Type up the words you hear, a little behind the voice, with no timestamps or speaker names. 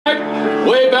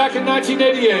back in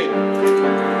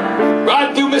 1988,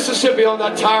 riding through Mississippi on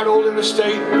that tired old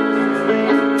interstate.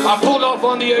 I pulled off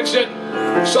on the exit,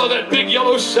 saw that big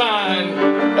yellow sign.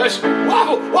 That's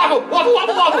Waffle, Waffle, Waffle,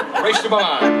 Waffle, Waffle. Raced to my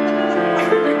mind.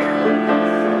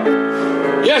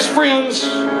 Yes, friends,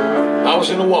 I was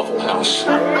in the Waffle House.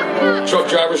 Truck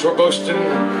drivers were boasting.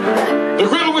 The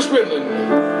griddle was griddling.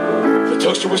 The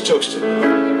toaster was toasting.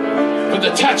 With the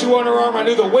tattoo on her arm, I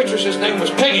knew the waitress's name was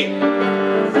Peggy.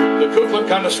 The cook looked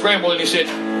kind of scrambled and he said,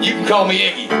 "You can call me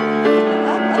Eggy."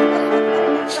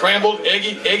 Scrambled,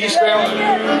 Eggy, Eggy scrambled.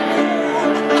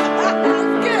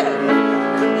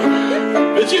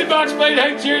 The jukebox played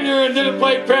Hank Jr. and then it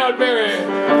played Proud Mary.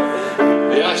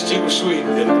 The iced tea was sweet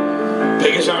and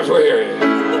Peggy's arms were hairy.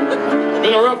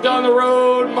 Been a rough down the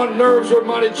road, my nerves were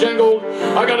mighty jangled.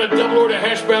 I got a double order of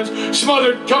hash browns,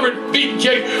 smothered, covered, beaten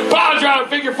cake, pile drive,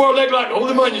 figure four leg lock, hold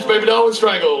them onions, baby doll, and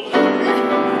strangled.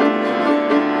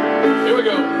 Here we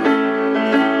go.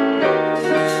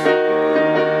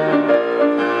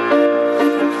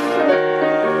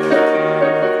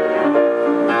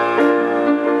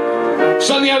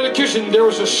 Suddenly out of the kitchen, there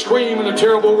was a scream and a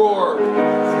terrible roar.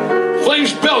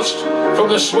 Flames belched from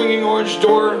the swinging orange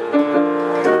door.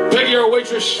 Peggy, our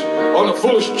waitress, on a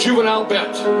foolish juvenile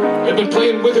bet, had been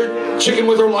playing with her chicken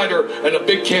with her lighter and a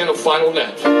big can of Final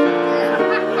Net.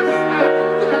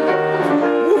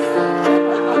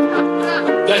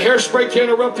 The hairspray can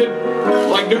erupted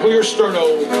like nuclear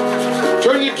sterno,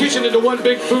 turning the kitchen into one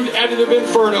big food additive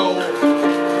inferno.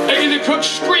 Eggy the cook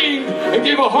screamed and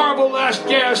gave a horrible last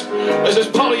gasp as his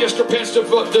polyester pants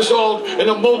dissolved in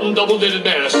a molten double-digit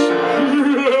mass.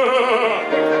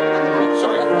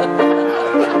 Sorry.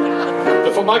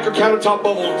 The Formica countertop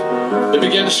bubbled. It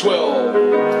began to swell.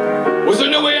 Was there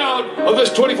no way out of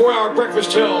this 24-hour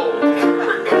breakfast hell?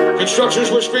 Constructors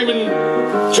were screaming.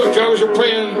 Truck drivers were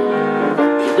praying.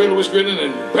 The griddle was grinning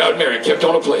and Proud Mary kept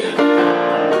on a-playing.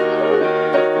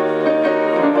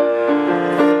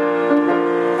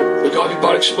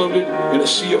 Pot exploded in a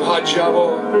sea of hot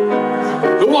java.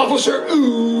 The waffle syrup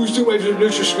oozed in waves of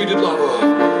nutri-sweeted lava.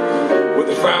 When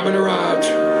the firemen arrived,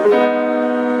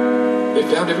 they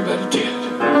found everybody dead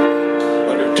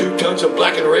under 2 tons of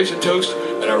blackened raisin toast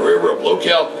and a river of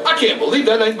low-cal. I can't believe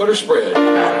that ain't butter spread.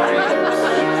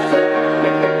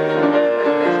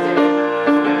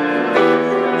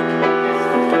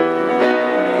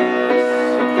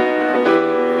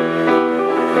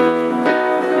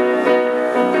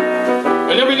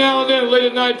 Late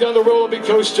at night down the road I'll be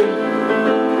coasting.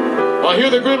 I'll hear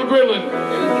the griddle griddling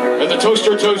and the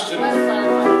toaster toasting.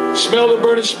 Smell the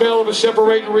burning smell of a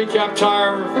separate and recap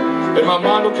tire, and my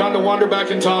mind will kind of wander back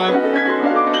in time.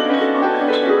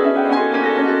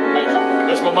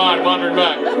 That's my mind wandering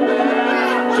back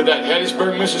to that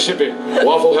Hattiesburg, Mississippi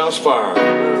Waffle House fire.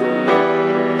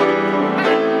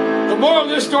 The moral of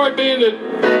this story being that,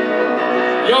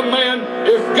 young man,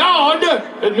 if God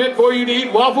had meant for you to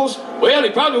eat waffles, well, he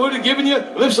probably would have given you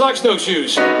lips like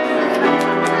snowshoes. Down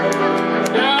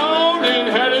in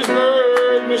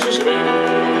Hattiesburg, Mississippi.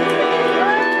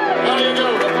 How you go?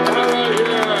 All right,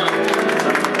 yeah.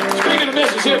 Speaking of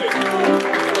Mississippi,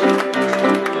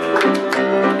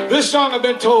 this song, I've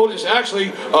been told, is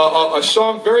actually a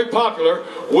song very popular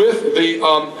with the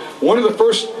one of the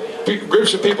first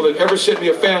groups of people that ever sent me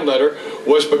a fan letter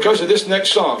was because of this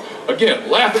next song. Again,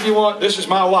 laugh if you want, this is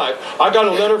my life. I got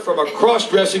a letter from a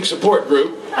cross-dressing support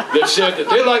group that said that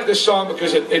they liked this song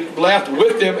because it laughed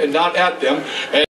with them and not at them. And